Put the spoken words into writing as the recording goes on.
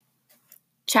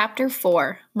Chapter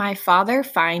 4 My Father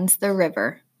Finds the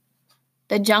River.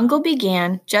 The jungle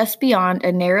began just beyond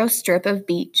a narrow strip of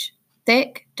beach.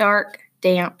 Thick, dark,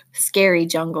 damp, scary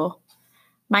jungle.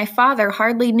 My father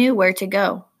hardly knew where to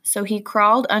go, so he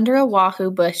crawled under a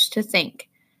wahoo bush to think,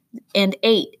 and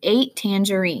ate 8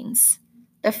 tangerines.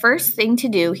 The first thing to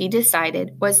do, he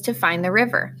decided, was to find the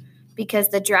river, because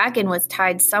the dragon was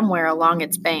tied somewhere along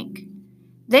its bank.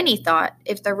 Then he thought,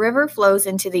 if the river flows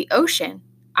into the ocean,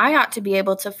 I ought to be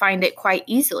able to find it quite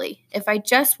easily if I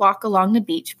just walk along the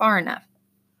beach far enough.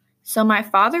 So my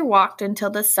father walked until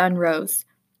the sun rose,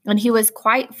 and he was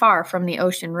quite far from the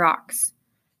ocean rocks.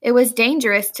 It was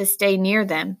dangerous to stay near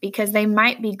them because they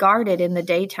might be guarded in the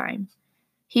daytime.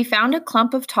 He found a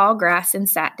clump of tall grass and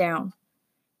sat down.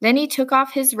 Then he took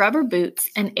off his rubber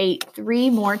boots and ate 3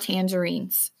 more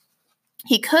tangerines.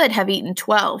 He could have eaten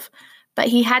 12, but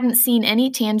he hadn't seen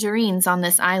any tangerines on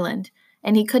this island,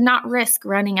 and he could not risk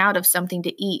running out of something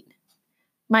to eat.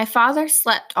 My father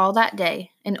slept all that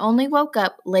day and only woke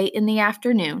up late in the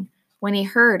afternoon when he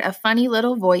heard a funny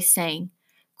little voice saying,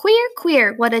 "Queer,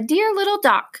 queer, what a dear little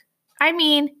dock.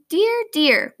 Dear,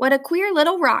 dear, what a queer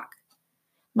little rock."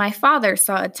 My father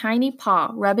saw a tiny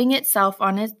paw rubbing itself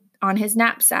on his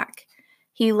knapsack.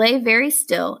 He lay very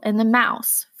still, and the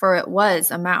mouse, for it was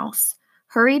a mouse,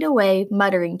 hurried away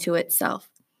muttering to itself,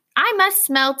 "I must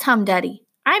smell Tumduddy.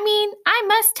 I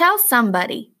must tell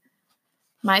somebody."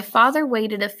 My father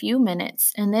waited a few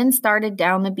minutes and then started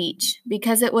down the beach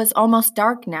because it was almost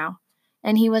dark now,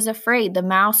 and he was afraid the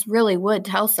mouse really would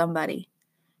tell somebody.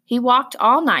 He walked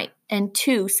all night, and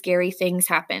 2 scary things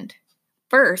happened.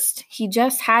 First, he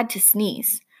just had to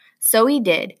sneeze. So he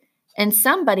did, and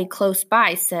somebody close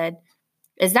by said,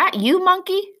 "Is that you,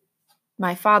 monkey?"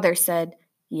 My father said,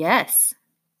 "Yes."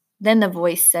 Then the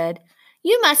voice said,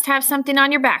 "You must have something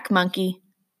on your back, monkey."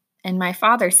 And my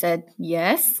father said,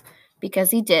 "Yes," because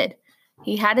he did.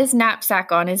 He had his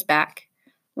knapsack on his back.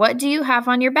 "What do you have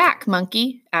on your back,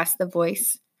 monkey?" asked the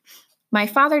voice. My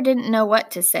father didn't know what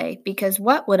to say, because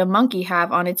what would a monkey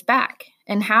have on its back?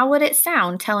 And how would it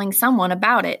sound telling someone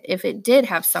about it if it did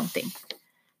have something?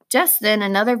 Just then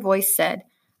another voice said,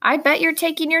 "I bet you're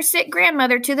taking your sick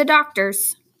grandmother to the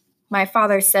doctor's." My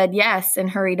father said yes and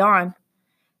hurried on.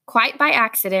 Quite by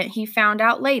accident, he found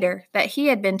out later that he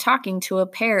had been talking to a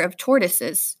pair of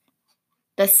tortoises.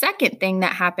 The second thing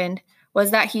that happened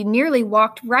was that he nearly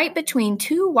walked right between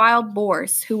 2 wild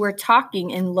boars who were talking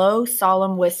in low,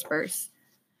 solemn whispers.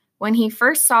 When he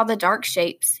first saw the dark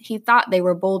shapes, he thought they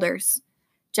were boulders.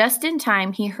 Just in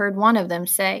time, he heard one of them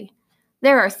say,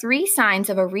 "There are 3 signs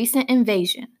of a recent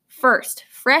invasion. First,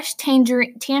 fresh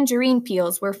tangerine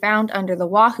peels were found under the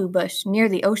wahoo bush near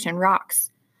the ocean rocks.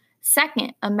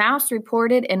 Second, a mouse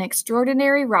reported an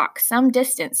extraordinary rock some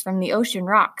distance from the ocean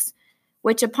rocks,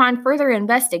 which upon further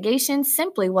investigation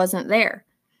simply wasn't there.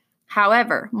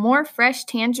 However, more fresh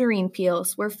tangerine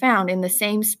peels were found in the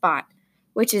same spot,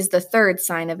 which is the 3rd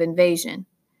sign of invasion.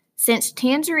 Since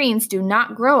tangerines do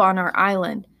not grow on our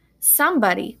island,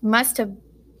 somebody must have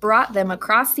brought them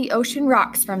across the ocean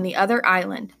rocks from the other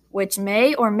island, which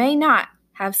may or may not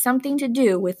have something to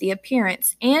do with the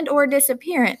appearance and or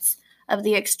disappearance of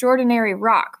the extraordinary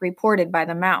rock reported by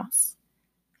the mouse."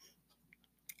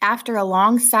 After a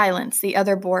long silence, the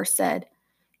other boar said,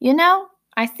 "You know,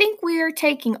 I think we are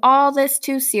taking all this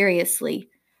too seriously.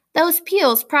 Those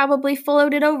peels probably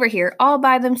floated over here all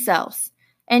by themselves,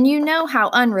 and you know how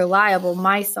unreliable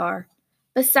mice are.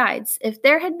 Besides, if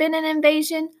there had been an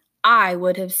invasion, I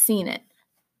would have seen it."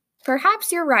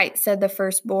 "Perhaps you're right," said the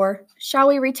first boar. "Shall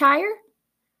we retire?"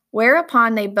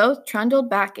 Whereupon they both trundled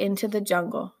back into the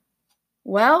jungle.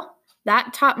 Well,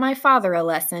 that taught my father a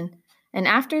lesson, and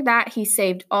after that he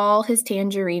saved all his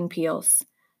tangerine peels.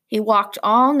 He walked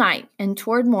all night and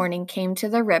toward morning came to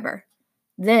the river.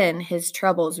 Then his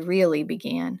troubles really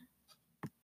began.